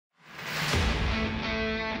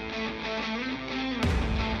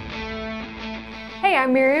Hi,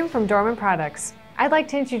 I'm Miriam from Dorman Products. I'd like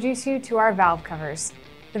to introduce you to our valve covers.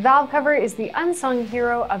 The valve cover is the unsung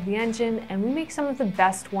hero of the engine, and we make some of the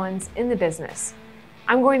best ones in the business.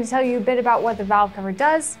 I'm going to tell you a bit about what the valve cover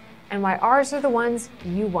does and why ours are the ones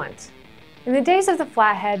you want. In the days of the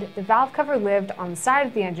flathead, the valve cover lived on the side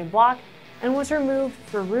of the engine block and was removed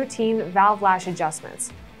for routine valve lash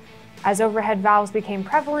adjustments. As overhead valves became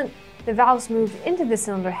prevalent, the valves moved into the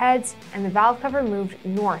cylinder heads and the valve cover moved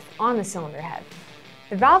north on the cylinder head.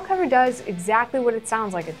 The valve cover does exactly what it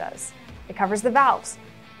sounds like it does. It covers the valves,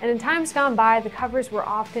 and in times gone by, the covers were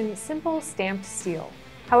often simple stamped steel.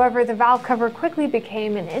 However, the valve cover quickly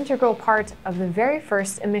became an integral part of the very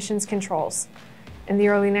first emissions controls. In the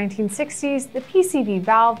early 1960s, the PCV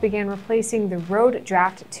valve began replacing the road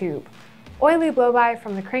draft tube. Oily blowby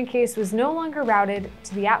from the crankcase was no longer routed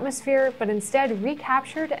to the atmosphere, but instead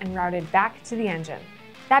recaptured and routed back to the engine.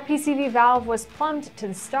 That PCV valve was plumbed to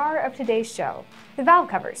the star of today's show, the valve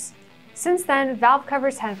covers. Since then, valve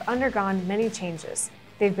covers have undergone many changes.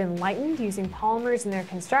 They've been lightened using polymers in their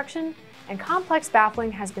construction, and complex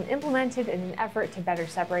baffling has been implemented in an effort to better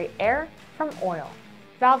separate air from oil.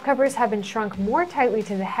 Valve covers have been shrunk more tightly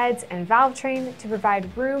to the heads and valvetrain to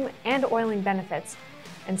provide room and oiling benefits,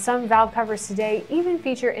 and some valve covers today even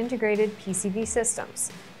feature integrated PCV systems.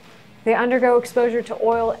 They undergo exposure to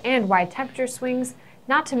oil and wide temperature swings,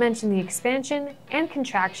 not to mention the expansion and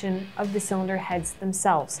contraction of the cylinder heads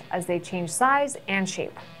themselves as they change size and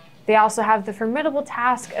shape. They also have the formidable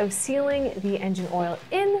task of sealing the engine oil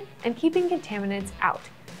in and keeping contaminants out.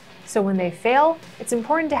 So when they fail, it's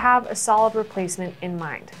important to have a solid replacement in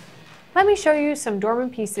mind. Let me show you some Dorman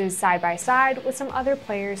pieces side by side with some other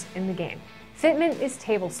players in the game. Fitment is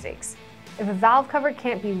table stakes. If a valve cover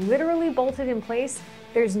can't be literally bolted in place,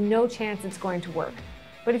 there's no chance it's going to work.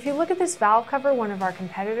 But if you look at this valve cover one of our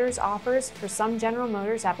competitors offers for some General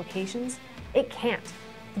Motors applications, it can't.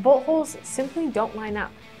 The bolt holes simply don't line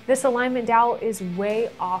up. This alignment dowel is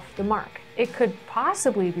way off the mark. It could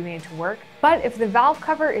possibly be made to work, but if the valve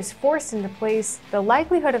cover is forced into place, the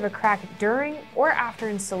likelihood of a crack during or after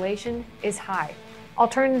installation is high.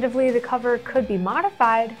 Alternatively, the cover could be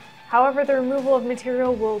modified. However, the removal of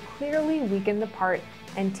material will clearly weaken the part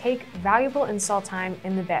and take valuable install time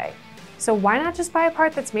in the bay. So why not just buy a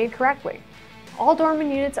part that's made correctly? All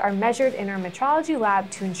Dorman units are measured in our metrology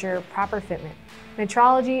lab to ensure proper fitment.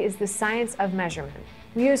 Metrology is the science of measurement.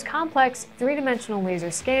 We use complex three-dimensional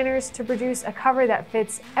laser scanners to produce a cover that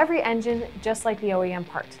fits every engine just like the OEM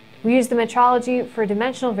part. We use the metrology for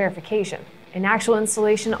dimensional verification. An actual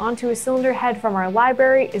installation onto a cylinder head from our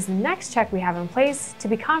library is the next check we have in place to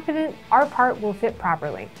be confident our part will fit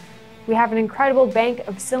properly. We have an incredible bank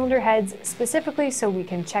of cylinder heads specifically so we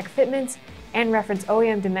can check fitments and reference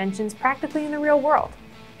OEM dimensions practically in the real world.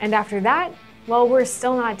 And after that, well, we're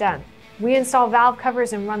still not done. We install valve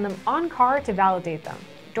covers and run them on car to validate them.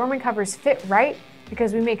 Dorman covers fit right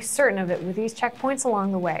because we make certain of it with these checkpoints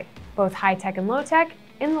along the way, both high-tech and low-tech,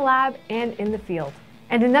 in the lab and in the field.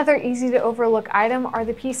 And another easy to overlook item are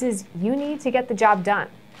the pieces you need to get the job done.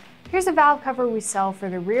 Here's a valve cover we sell for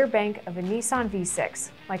the rear bank of a Nissan V6,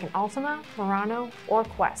 like an Altima, Murano, or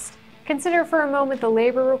Quest. Consider for a moment the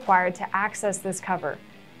labor required to access this cover.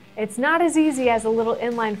 It's not as easy as a little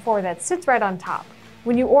inline 4 that sits right on top.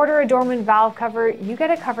 When you order a Dorman valve cover, you get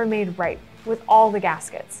a cover made right, with all the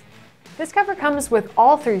gaskets. This cover comes with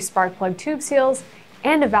all 3 spark plug tube seals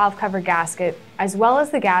and a valve cover gasket, as well as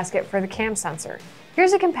the gasket for the cam sensor.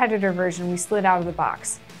 Here's a competitor version we slid out of the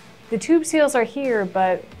box. The tube seals are here,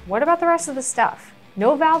 but what about the rest of the stuff?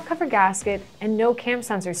 No valve cover gasket and no cam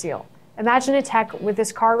sensor seal. Imagine a tech with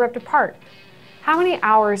this car ripped apart. How many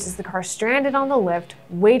hours is the car stranded on the lift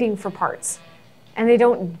waiting for parts? And they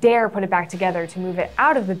don't dare put it back together to move it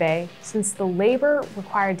out of the bay since the labor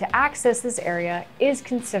required to access this area is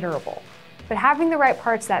considerable. But having the right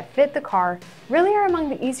parts that fit the car really are among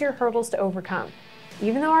the easier hurdles to overcome,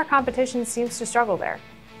 even though our competition seems to struggle there.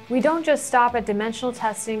 We don't just stop at dimensional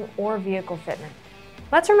testing or vehicle fitment.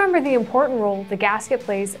 Let's remember the important role the gasket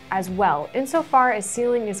plays as well insofar as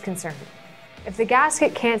sealing is concerned. If the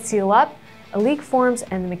gasket can't seal up, a leak forms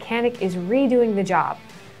and the mechanic is redoing the job.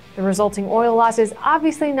 The resulting oil loss is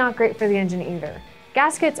obviously not great for the engine either.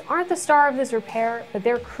 Gaskets aren't the star of this repair, but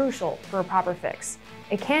they're crucial for a proper fix.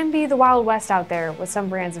 It can be the Wild West out there with some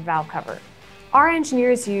brands of valve cover. Our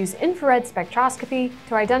engineers use infrared spectroscopy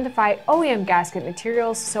to identify OEM gasket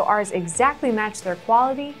materials so ours exactly match their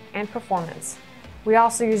quality and performance. We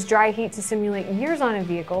also use dry heat to simulate years on a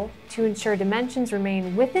vehicle to ensure dimensions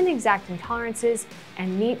remain within exacting tolerances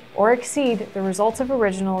and meet or exceed the results of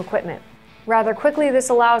original equipment. Rather quickly, this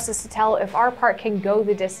allows us to tell if our part can go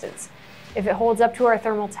the distance. If it holds up to our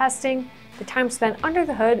thermal testing, the time spent under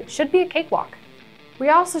the hood should be a cakewalk. We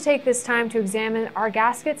also take this time to examine our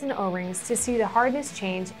gaskets and O-rings to see the hardness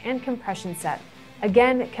change and compression set.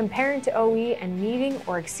 Again, comparing to OE and meeting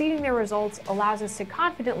or exceeding their results allows us to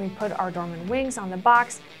confidently put our Dorman wings on the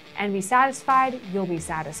box and be satisfied you'll be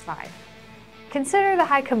satisfied. Consider the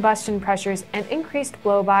high combustion pressures and increased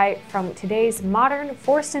blow-by from today's modern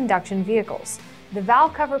forced induction vehicles. The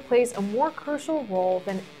valve cover plays a more crucial role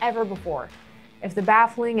than ever before. If the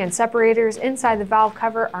baffling and separators inside the valve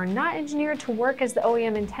cover are not engineered to work as the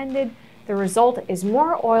OEM intended, the result is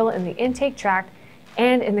more oil in the intake tract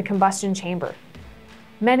and in the combustion chamber.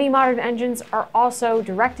 Many modern engines are also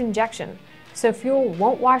direct injection, so fuel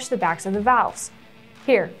won't wash the backs of the valves.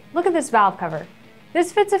 Here, look at this valve cover.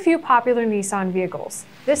 This fits a few popular Nissan vehicles,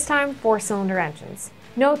 this time 4-cylinder engines.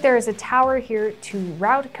 Note there is a tower here to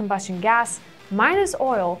route combustion gas minus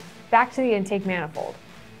oil back to the intake manifold.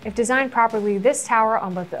 If designed properly, this tower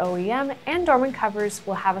on both the OEM and Dorman covers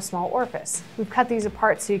will have a small orifice. We've cut these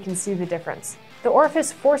apart so you can see the difference. The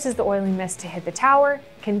orifice forces the oily mist to hit the tower,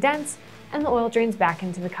 condense, and the oil drains back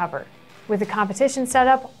into the cover. With the competition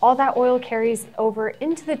setup, all that oil carries over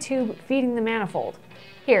into the tube feeding the manifold.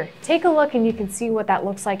 Here, take a look and you can see what that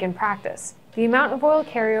looks like in practice. The amount of oil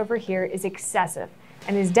carryover here is excessive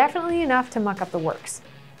and is definitely enough to muck up the works.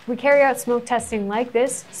 We carry out smoke testing like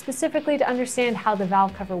this specifically to understand how the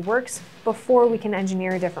valve cover works before we can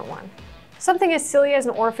engineer a different one. Something as silly as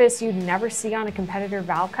an orifice you'd never see on a competitor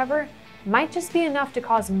valve cover might just be enough to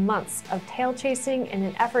cause months of tail chasing in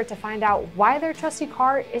an effort to find out why their trusty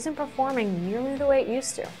car isn't performing nearly the way it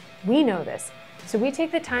used to. We know this, so we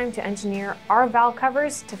take the time to engineer our valve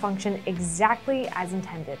covers to function exactly as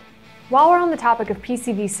intended. While we're on the topic of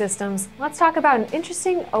PCV systems, let's talk about an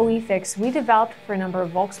interesting OE fix we developed for a number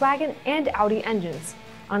of Volkswagen and Audi engines.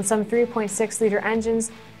 On some 3.6-liter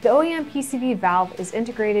engines, the OEM PCV valve is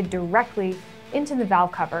integrated directly into the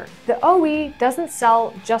valve cover. The OE doesn't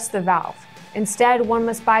sell just the valve. Instead, one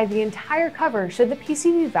must buy the entire cover should the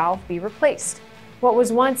PCV valve be replaced. What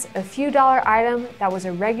was once a few dollar item that was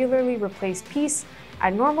a regularly replaced piece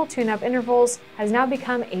at normal tune-up intervals has now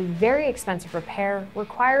become a very expensive repair,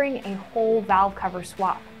 requiring a whole valve cover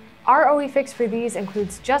swap. Our OE fix for these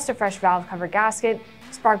includes just a fresh valve cover gasket,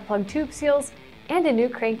 spark plug tube seals, and a new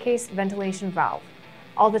crankcase ventilation valve.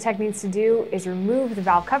 All the tech needs to do is remove the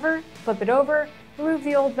valve cover, flip it over, remove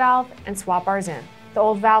the old valve, and swap ours in. The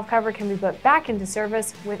old valve cover can be put back into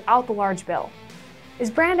service without the large bill. Is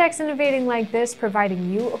Brand X innovating like this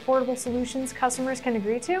providing you affordable solutions customers can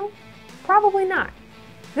agree to? Probably not.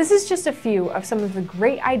 This is just a few of some of the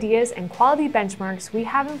great ideas and quality benchmarks we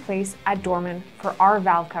have in place at Dorman for our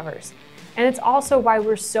valve covers. And it's also why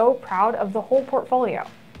we're so proud of the whole portfolio.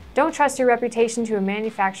 Don't trust your reputation to a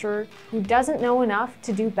manufacturer who doesn't know enough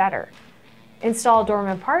to do better. Install a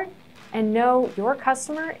Dorman part and know your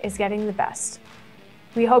customer is getting the best.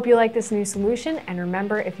 We hope you like this new solution, and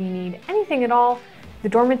remember, if you need anything at all, the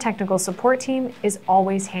Dorman technical support team is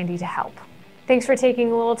always handy to help. Thanks for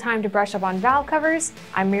taking a little time to brush up on valve covers.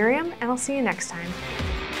 I'm Miriam, and I'll see you next time.